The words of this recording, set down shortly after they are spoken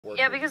worked.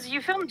 Yeah, because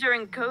you filmed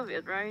during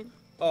COVID, right?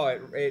 Oh,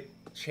 it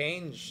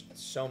changed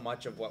so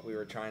much of what we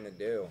were trying to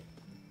do.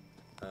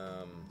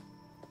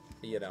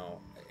 You know,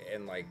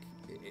 and like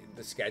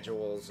the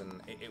schedules,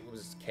 and it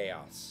was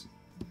chaos.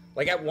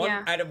 Like at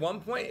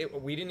one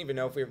point, we didn't even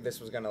know if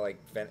this was gonna like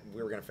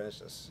we were gonna finish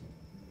this.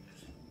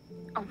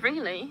 Oh,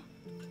 really?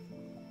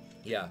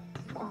 Yeah.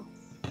 Oh.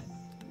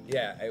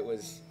 Yeah, it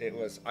was.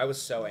 I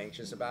was so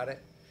anxious about it,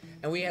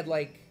 and we had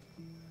like,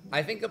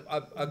 I think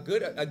a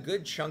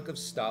good chunk of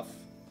stuff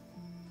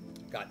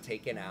got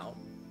taken out.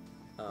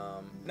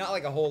 Not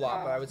like a whole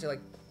lot, but I would say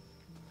like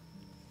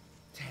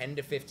 10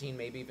 to 15,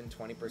 maybe even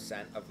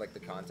 20% of like the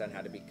content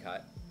had to be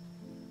cut.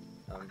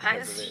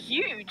 That's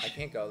huge. I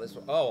can't go this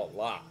way. Oh, a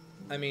lot.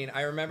 I mean,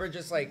 I remember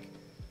just like,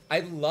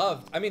 I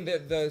mean,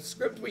 the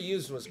script we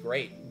used was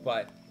great,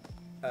 but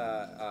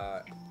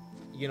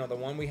you know, the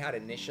one we had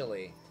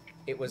initially,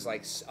 it was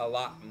like a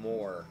lot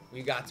more.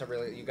 You got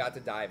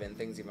to dive in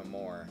things even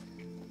more.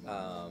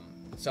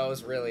 So it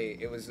was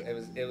really, it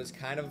was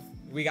kind of,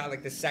 we got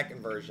like the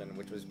second version,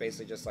 which was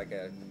basically just like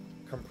a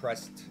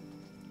compressed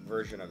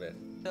version of it.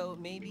 So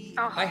maybe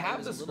I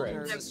have the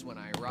script. When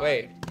I arrived.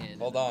 Wait,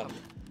 hold on.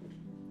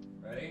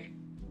 Ready?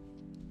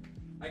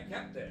 I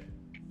kept it.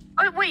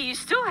 Oh, wait, you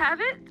still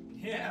have it?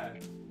 Yeah.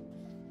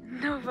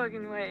 No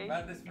fucking way.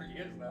 I've had this for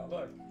years now.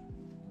 Look.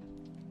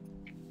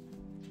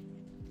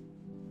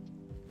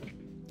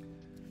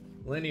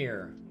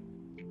 Linear.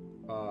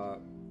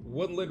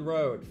 Woodland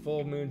Road,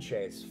 full moon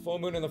chase. Full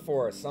moon in the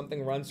forest.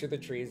 Something runs through the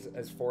trees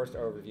as forest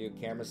overview.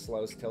 Camera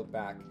slows, tilt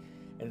back,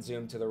 and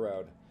zoom to the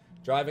road.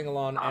 Driving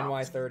along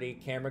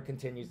NY30, camera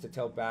continues to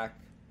tilt back.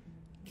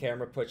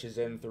 Camera pushes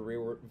in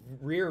through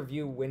rear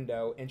view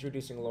window,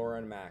 introducing Laura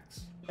and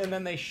Max. And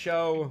then they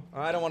show,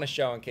 I don't want to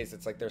show in case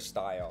it's like their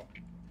style.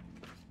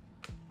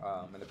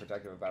 And they're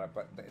protective about it,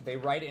 but they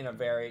write in a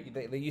very,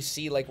 you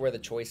see like where the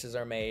choices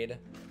are made.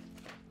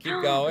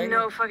 Keep going.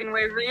 No fucking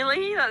way,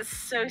 really? That's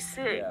so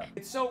sick. Yeah.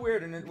 It's so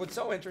weird, and what's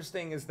so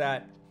interesting is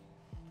that,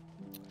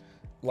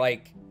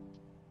 like,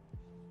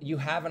 you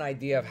have an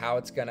idea of how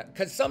it's gonna,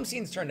 because some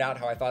scenes turned out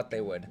how I thought they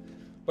would,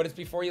 but it's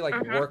before you, like,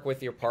 work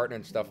with your partner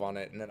and stuff on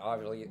it, and it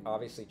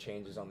obviously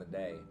changes on the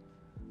day.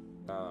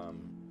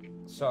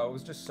 So it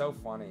was just so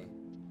funny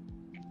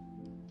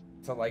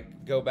to,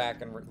 like, go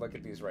back and look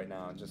at these right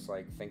now and just,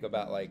 like, think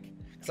about, like,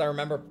 because I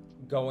remember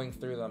going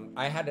through them.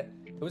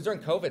 It was during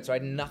COVID, so I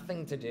had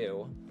nothing to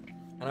do.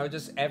 And I would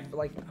just, it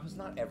was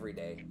not every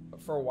day,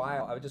 but for a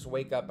while, I would just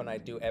wake up and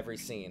I'd do every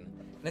scene.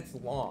 And it's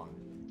long.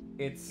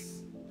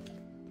 It's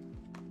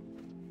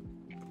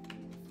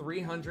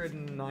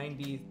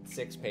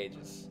 396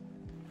 pages.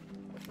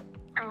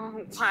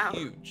 Oh, wow. It's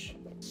huge.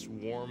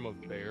 Swarm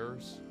of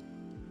bears?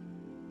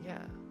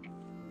 Yeah.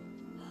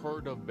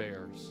 Herd of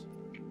bears.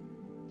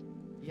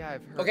 Yeah,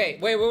 I've heard. Okay,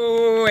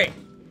 wait.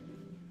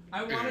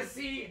 I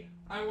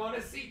want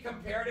to see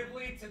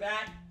comparatively to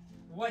that,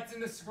 what's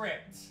in the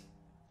script.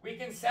 We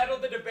can settle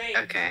the debate.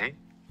 Okay.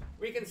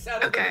 We can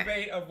settle the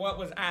debate of what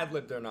was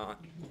ad-libbed or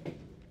not.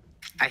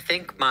 I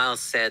think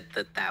Miles said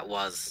that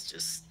was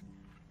just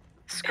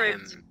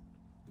Script. him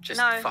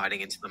just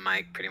fighting into the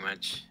mic, pretty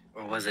much.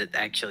 Or was it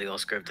actually all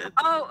scripted?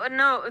 Oh,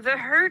 no. The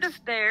herd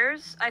of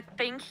bears, I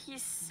think he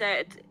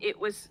said it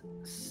was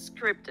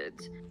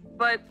scripted.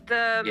 But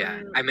the...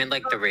 Yeah, I meant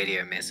like the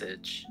radio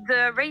message.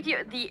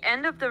 The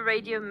end of the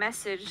radio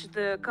message,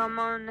 the come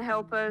on,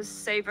 help us,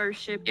 save our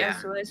ship,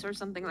 SOS, or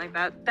something like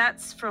that,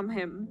 that's from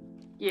him.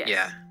 Yes.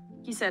 Yeah.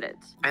 He said it.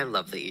 I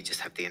love that you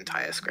just have the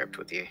entire script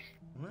with you.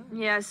 What?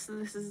 Yes,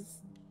 this is...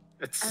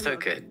 It's so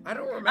good. I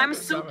don't remember. I'm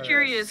so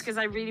curious because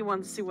I really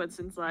want to see what's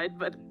inside,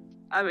 but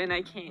I mean,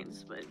 I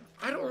can't, but...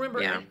 I don't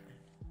remember. Yeah.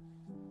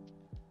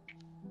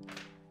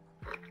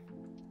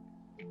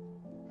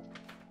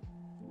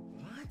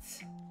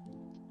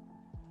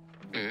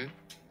 Mm-hmm.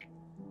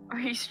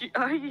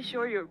 Are you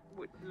sure you're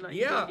like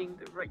reading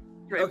the right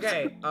script?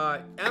 Okay,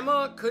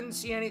 Emma couldn't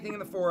see anything in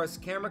the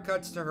forest. Camera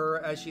cuts to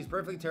her as she's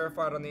perfectly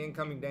terrified on the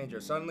incoming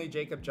danger. Suddenly,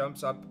 Jacob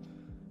jumps up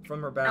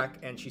from her back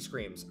and she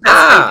screams.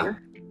 Ah!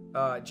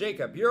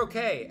 Jacob, you're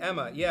okay.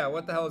 Emma, yeah,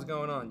 what the hell is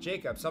going on?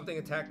 Jacob, something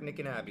attacked Nick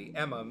and Abby.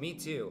 Emma, me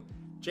too.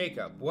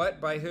 Jacob, what?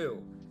 By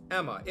who?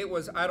 Emma, it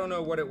was, I don't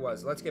know what it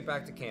was. Let's get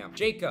back to camp.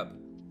 Jacob,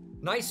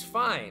 nice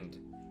find.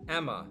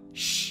 Emma,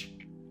 shh.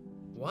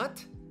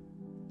 What?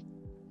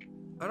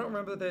 I don't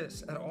remember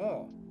this at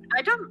all.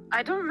 I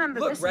don't remember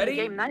this in the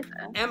game neither.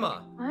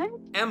 Emma. What?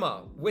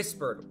 Emma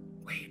whispered,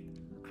 wait,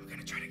 I'm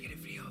gonna try to get a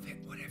video of it,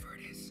 whatever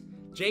it is.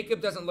 Jacob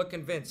doesn't look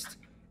convinced.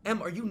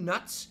 Emma, are you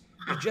nuts?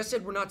 You just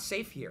said we're not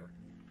safe here.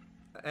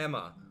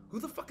 Emma, who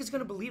the fuck is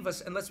gonna believe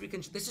us unless we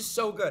can, this is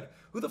so good.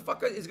 Who the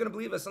fuck is gonna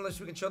believe us unless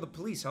we can show the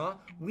police, huh?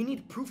 We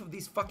need proof of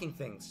these fucking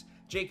things.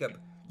 Jacob,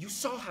 you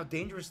saw how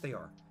dangerous they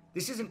are.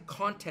 This isn't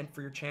content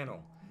for your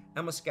channel.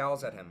 Emma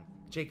scowls at him.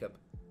 Jacob,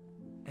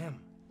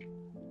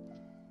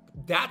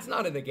 that's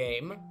not in the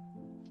game.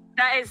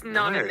 That is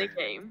not in the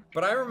game.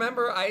 But I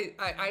remember, I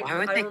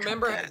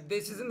remember,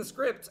 this is in the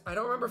script. I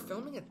don't remember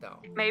filming it though.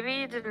 Maybe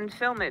you didn't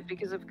film it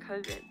because of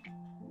COVID.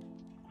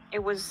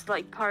 It was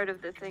like part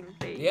of the thing.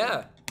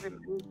 Yeah,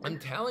 removed. I'm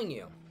telling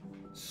you,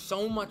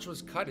 so much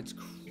was cut. It's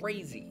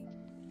crazy.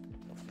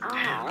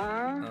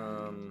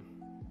 Aww.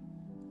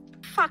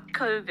 Fuck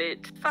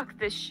COVID. Fuck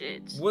this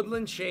shit.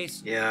 Woodland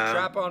chase. Yeah.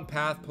 Trap on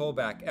path.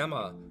 Pullback.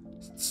 Emma.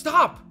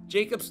 Stop!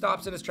 Jacob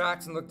stops in his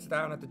tracks and looks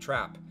down at the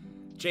trap.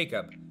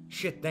 Jacob.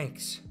 Shit,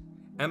 thanks.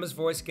 Emma's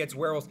voice gets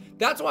werewolves.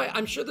 That's why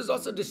I'm sure there's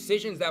also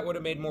decisions that would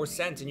have made more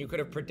sense and you could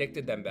have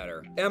predicted them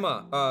better.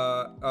 Emma.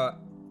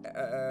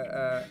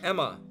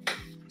 Emma.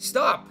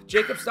 Stop!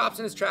 Jacob stops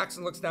in his tracks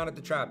and looks down at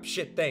the trap.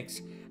 Shit,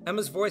 thanks.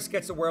 Emma's voice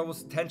gets the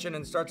werewolf's attention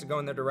and starts to go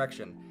in their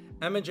direction.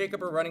 Emma and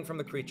Jacob are running from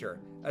the creature.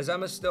 As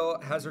Emma still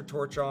has her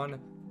torch on,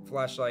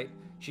 flashlight,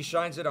 she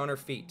shines it on her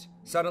feet.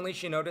 Suddenly,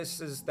 she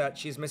notices that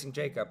she's missing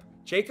Jacob.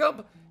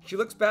 Jacob? She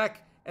looks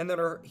back and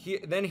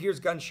then hears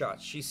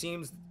gunshots. She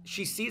sees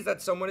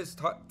that someone is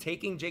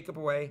taking Jacob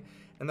away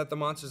and that the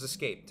monsters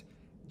escaped.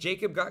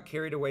 Jacob got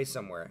carried away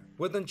somewhere.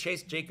 Woodland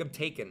chased Jacob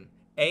taken.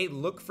 A,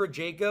 look for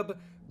Jacob.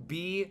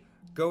 B,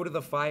 go to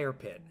the fire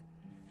pit.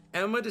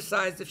 Emma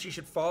decides if she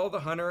should follow the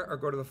hunter or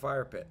go to the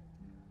fire pit.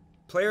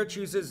 Player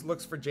chooses,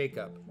 looks for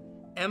Jacob.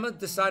 Emma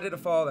decided to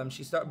follow them.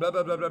 She started, blah,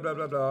 blah, blah, blah, blah,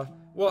 blah, blah.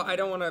 Well, I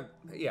don't want to,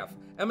 yeah.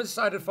 Emma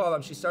decided to follow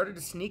them. She started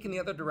to sneak in the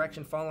other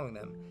direction following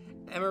them.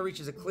 Emma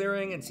reaches a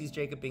clearing and sees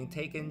Jacob being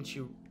taken.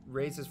 She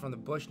raises from the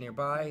bush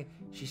nearby.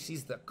 She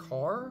sees the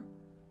car.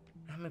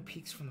 Emma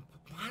peeks from the,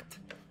 what? I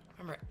don't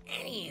remember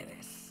any of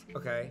this.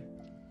 Okay.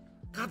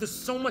 God, there's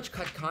so much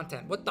cut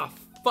content. What the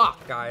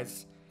fuck,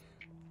 guys?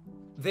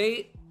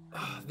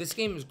 This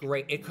game is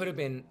great. It could have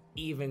been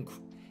even,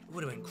 it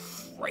would have been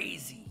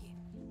crazy.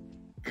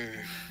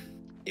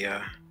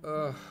 Yeah.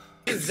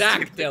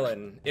 Zach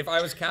Dylan, if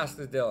I was cast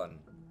as Dylan.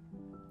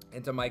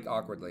 Into Mike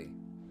awkwardly.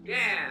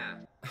 Yeah.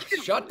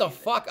 Shut the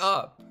fuck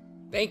up.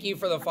 Thank you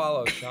for the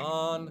follow,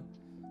 Sean.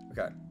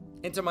 Okay.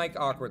 Into Mike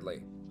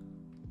awkwardly.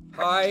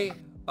 Hi.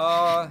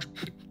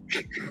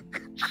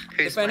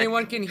 If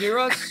anyone can hear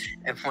us.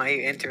 And why are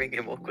you entering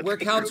him awkwardly? We're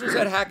counselors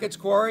at Hackett's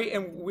Quarry,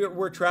 and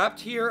we're trapped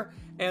here,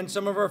 and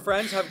some of our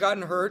friends have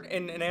gotten hurt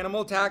in an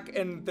animal attack,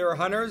 and they're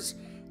hunters,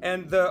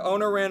 and the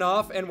owner ran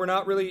off, and we're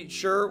not really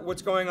sure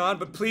what's going on,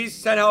 but please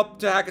send help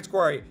to Hackett's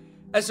Quarry.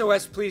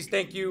 SOS, please,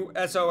 thank you,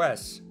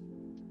 SOS.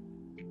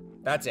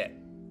 That's it.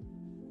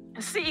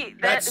 See,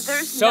 That's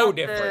there's so not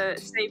different.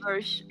 The saber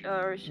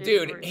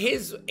dude,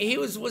 he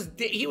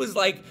was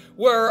like,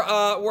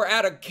 we're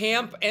at a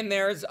camp and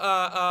there's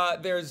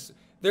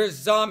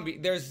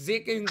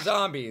Zickin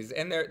zombies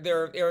and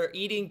they're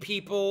eating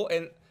people,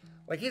 and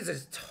like his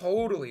is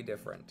totally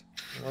different.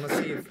 I want to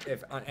see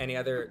if any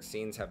other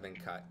scenes have been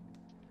cut.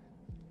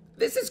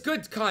 This is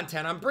good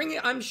content.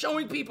 I'm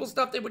showing people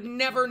stuff they would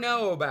never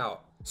know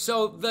about.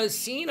 So the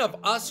scene of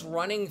us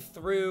running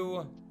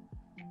through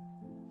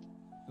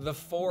the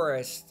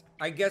forest,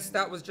 I guess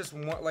that was just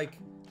more like,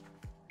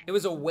 it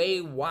was a way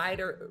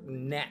wider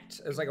net.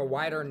 It was like a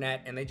wider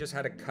net, and they just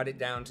had to cut it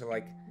down to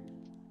like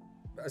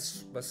a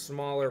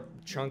smaller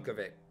chunk of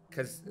it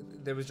because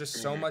there was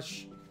just so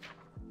much.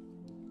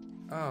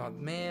 Oh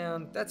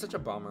man, that's such a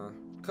bummer.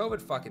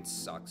 COVID fucking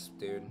sucks,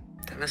 dude.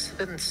 That must have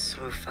been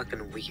so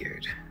fucking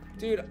weird.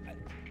 Dude,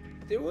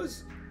 there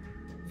was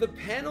the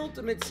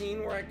penultimate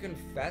scene where I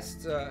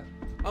confessed to,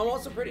 I'm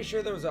also pretty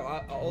sure there was an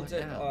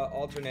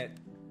alternate.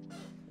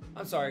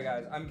 I'm sorry,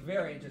 guys. I'm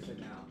very interested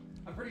now.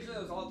 I'm pretty sure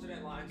there was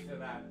alternate lines for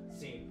that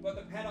scene. But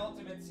the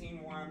penultimate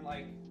scene where I'm,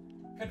 like,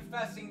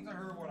 confessing to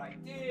her what I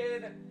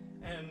did,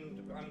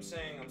 and I'm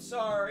saying I'm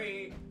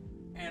sorry,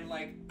 and,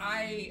 like,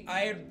 I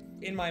had,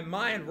 in my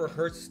mind,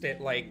 rehearsed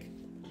it, like,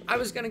 I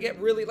was gonna get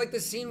really, like the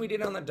scene we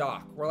did on the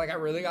dock, where, like, I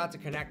really got to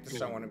connect to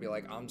someone and be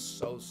like, I'm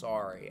so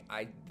sorry.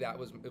 It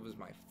was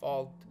my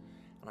fault,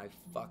 and I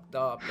fucked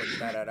up, and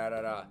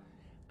da-da-da-da-da.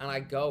 And I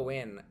go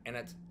in, and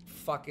it's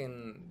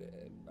fucking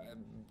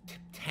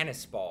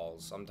tennis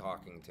balls I'm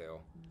talking to.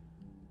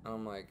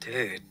 I'm like,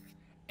 dude.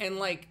 And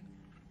like,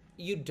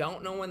 you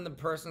don't know when the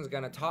person's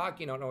gonna talk.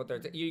 You don't know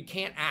what you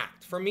can't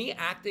act. For me,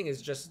 acting is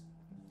just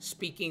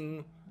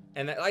speaking,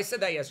 and I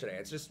said that yesterday.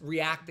 It's just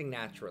reacting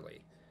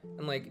naturally.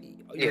 And like,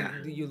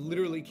 you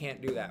literally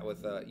can't do that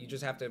with you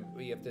have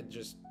to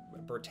just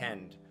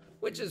pretend,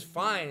 which is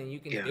fine, and you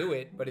can do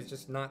it, but it's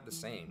just not the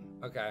same.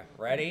 Okay,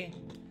 ready?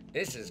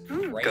 This is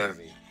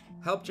crazy.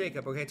 Help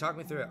Jacob. Okay, talk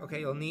me through it.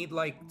 Okay, you'll need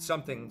like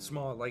something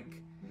small,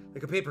 like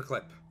a paper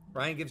clip.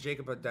 Ryan gives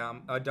Jacob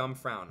a dumb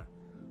frown.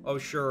 Oh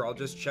sure, I'll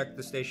just check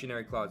the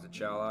stationery closet,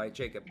 shall I?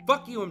 Jacob,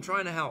 fuck you, I'm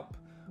trying to help.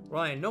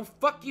 Ryan, no,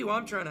 fuck you,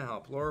 I'm trying to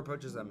help. Laura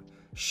approaches them.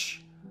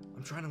 Shh,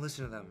 I'm trying to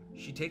listen to them.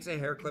 She takes a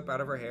hair clip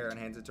out of her hair and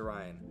hands it to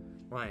Ryan.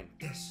 Ryan,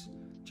 this.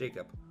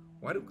 Jacob,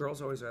 why do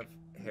girls always have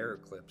hair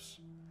clips?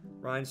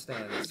 Ryan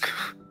stands.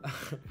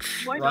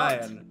 Why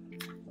Ryan,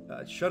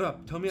 shut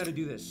up, tell me how to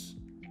do this.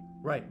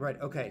 Right,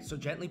 okay, so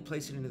gently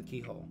place it into the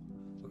keyhole,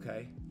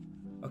 okay?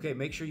 Okay,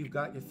 make sure you've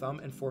got your thumb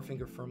and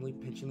forefinger firmly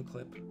pinching the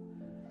clip.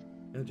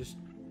 And just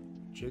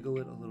jiggle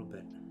it a little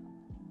bit.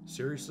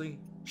 Seriously?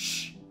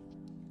 Shh!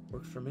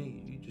 Works for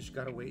me. You just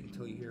gotta wait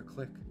until you hear a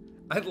click.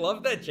 I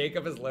love that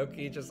Jacob is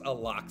low-key just a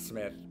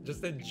locksmith.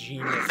 Just a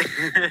genius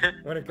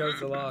when it comes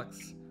to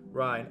locks.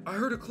 Ryan, I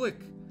heard a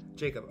click.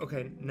 Jacob,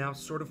 okay, now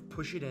sort of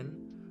push it in.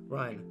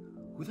 Ryan,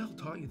 who the hell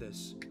taught you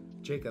this?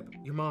 Jacob,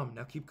 your mom.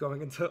 Now keep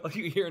going until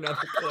you hear another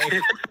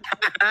click.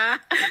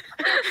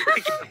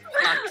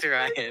 Fuck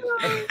Ryan.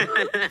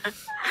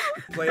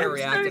 Player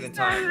reacted in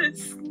time.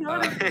 It's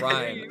not a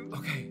Ryan, game.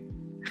 okay.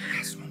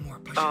 Yes, one more.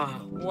 Push it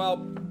a little. Well,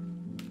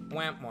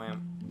 wham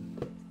wham.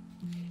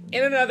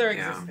 In another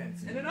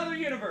existence, in another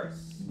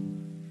universe.